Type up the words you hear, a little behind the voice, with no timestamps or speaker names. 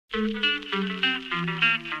Hi,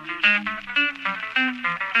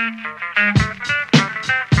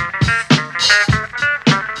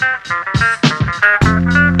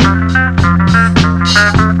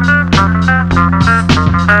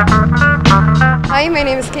 my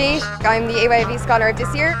name is Kate. I'm the AYV Scholar of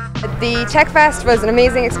this year. The Tech Fest was an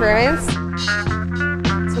amazing experience.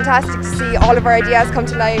 It's fantastic to see all of our ideas come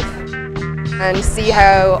to life and see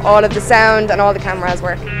how all of the sound and all the cameras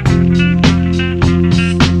work.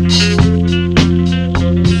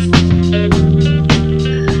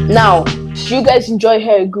 Now, do you guys enjoy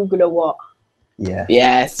Hey Google or what? Yeah.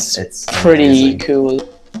 Yes, It's pretty amazing. cool.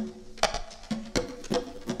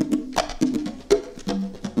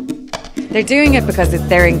 They're doing it because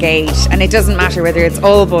they're engaged, and it doesn't matter whether it's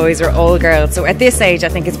all boys or all girls. So at this age, I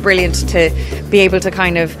think it's brilliant to be able to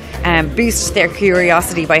kind of boost their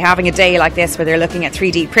curiosity by having a day like this where they're looking at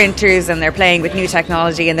 3D printers and they're playing with new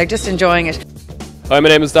technology and they're just enjoying it. Hi, my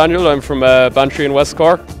name is Daniel. I'm from Bantry in West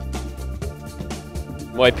Cork.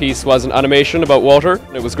 My piece was an animation about water.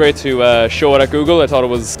 It was great to show it at Google. I thought it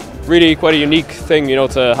was really quite a unique thing, you know,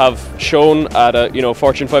 to have shown at a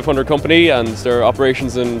Fortune 500 company and their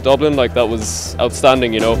operations in Dublin. Like, that was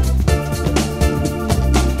outstanding, you know.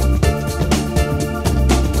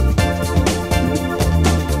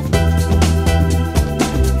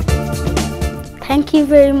 Thank you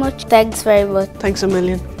very much. Thanks very much. Thanks a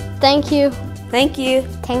million. Thank you. Thank you.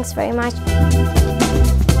 Thanks very much.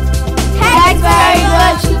 Thanks very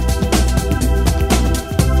much.